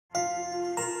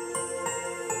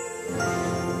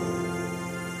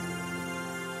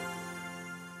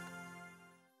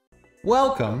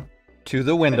Welcome to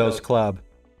the Windows Club.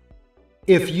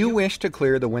 If you wish to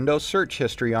clear the Windows search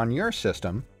history on your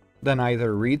system, then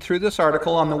either read through this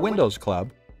article on the Windows Club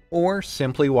or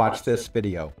simply watch this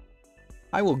video.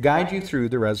 I will guide you through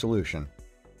the resolution.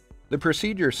 The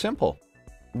procedure is simple.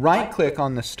 Right-click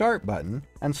on the Start button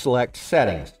and select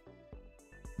Settings.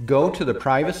 Go to the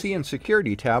Privacy and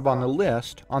Security tab on the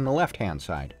list on the left-hand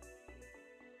side.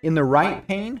 In the right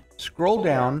pane, scroll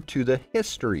down to the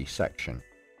History section.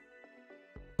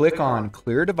 Click on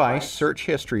Clear Device Search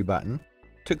History button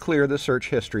to clear the search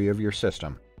history of your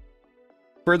system.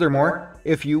 Furthermore,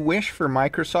 if you wish for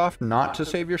Microsoft not to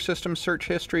save your system's search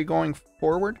history going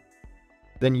forward,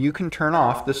 then you can turn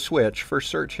off the switch for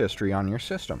search history on your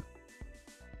system.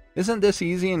 Isn't this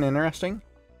easy and interesting?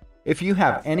 If you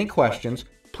have any questions,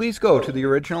 please go to the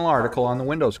original article on the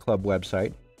Windows Club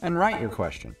website and write your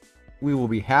question. We will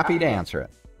be happy to answer it.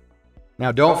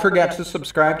 Now don't forget to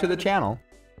subscribe to the channel,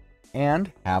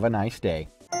 and have a nice day.